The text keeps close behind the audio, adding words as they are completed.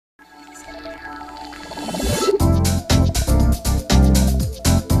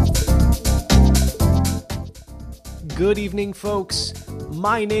Good evening, folks.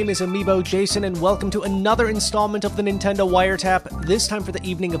 My name is Amiibo Jason, and welcome to another installment of the Nintendo Wiretap, this time for the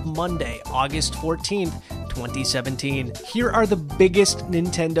evening of Monday, August 14th, 2017. Here are the biggest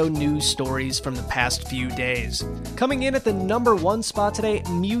Nintendo news stories from the past few days. Coming in at the number 1 spot today,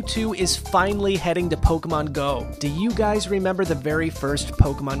 Mewtwo is finally heading to Pokémon Go. Do you guys remember the very first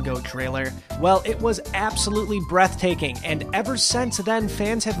Pokémon Go trailer? Well, it was absolutely breathtaking, and ever since then,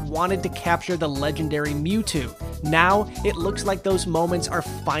 fans have wanted to capture the legendary Mewtwo. Now, it looks like those moments are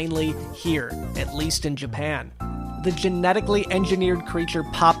finally here, at least in Japan. The genetically engineered creature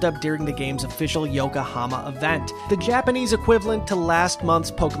popped up during the game's official Yokohama event, the Japanese equivalent to last month's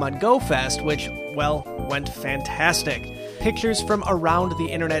Pokemon Go Fest, which, well, went fantastic. Pictures from around the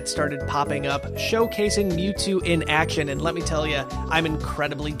internet started popping up, showcasing Mewtwo in action, and let me tell you, I'm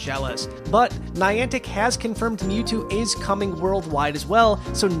incredibly jealous. But Niantic has confirmed Mewtwo is coming worldwide as well,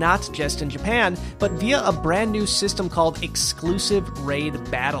 so not just in Japan, but via a brand new system called Exclusive Raid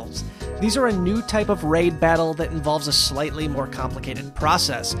Battles. These are a new type of raid battle that involves a slightly more complicated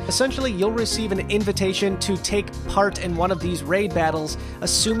process. Essentially, you'll receive an invitation to take part in one of these raid battles,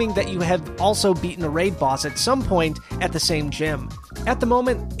 assuming that you have also beaten a raid boss at some point at the same gym. At the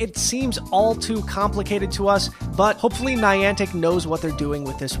moment, it seems all too complicated to us, but hopefully Niantic knows what they're doing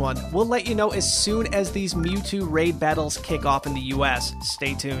with this one. We'll let you know as soon as these Mewtwo raid battles kick off in the US.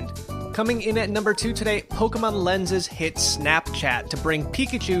 Stay tuned. Coming in at number 2 today, Pokemon Lenses hit Snapchat to bring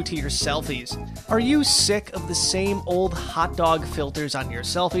Pikachu to your selfies. Are you sick of the same old hot dog filters on your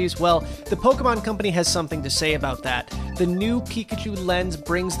selfies? Well, the Pokemon Company has something to say about that. The new Pikachu lens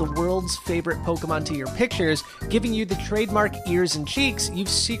brings the world's favorite Pokemon to your pictures, giving you the trademark ears and cheeks you've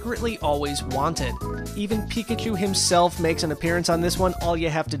secretly always wanted. Even Pikachu himself makes an appearance on this one. All you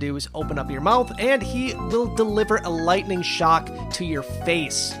have to do is open up your mouth, and he will deliver a lightning shock to your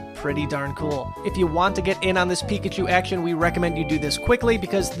face. Pretty darn cool. If you want to get in on this Pikachu action, we recommend you do this quickly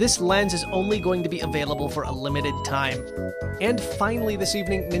because this lens is only going to be available for a limited time. And finally this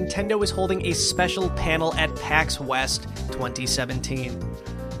evening, Nintendo is holding a special panel at PAX West 2017.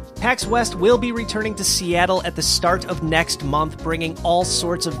 PAX West will be returning to Seattle at the start of next month, bringing all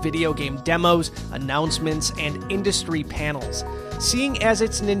sorts of video game demos, announcements, and industry panels. Seeing as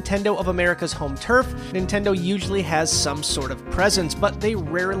it's Nintendo of America's home turf, Nintendo usually has some sort of presence, but they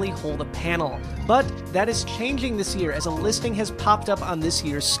rarely hold a panel. But that is changing this year as a listing has popped up on this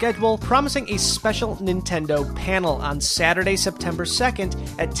year's schedule, promising a special Nintendo panel on Saturday, September 2nd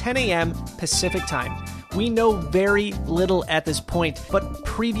at 10 a.m. Pacific Time. We know very little at this point, but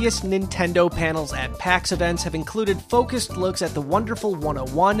previous Nintendo panels at PAX events have included focused looks at the Wonderful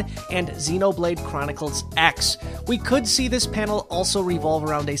 101 and Xenoblade Chronicles X. We could see this panel also revolve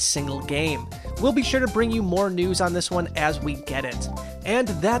around a single game. We'll be sure to bring you more news on this one as we get it. And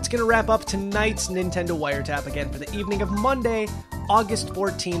that's going to wrap up tonight's Nintendo Wiretap again for the evening of Monday, August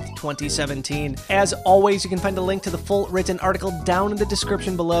 14th, 2017. As always, you can find a link to the full written article down in the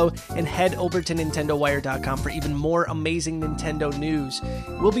description below, and head over to nintendowire.com for even more amazing Nintendo news.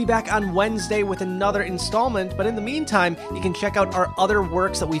 We'll be back on Wednesday with another installment, but in the meantime, you can check out our other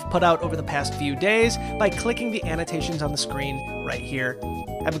works that we've put out over the past few days by clicking the annotations on the screen right here.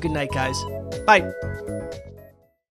 Have a good night, guys. Bye.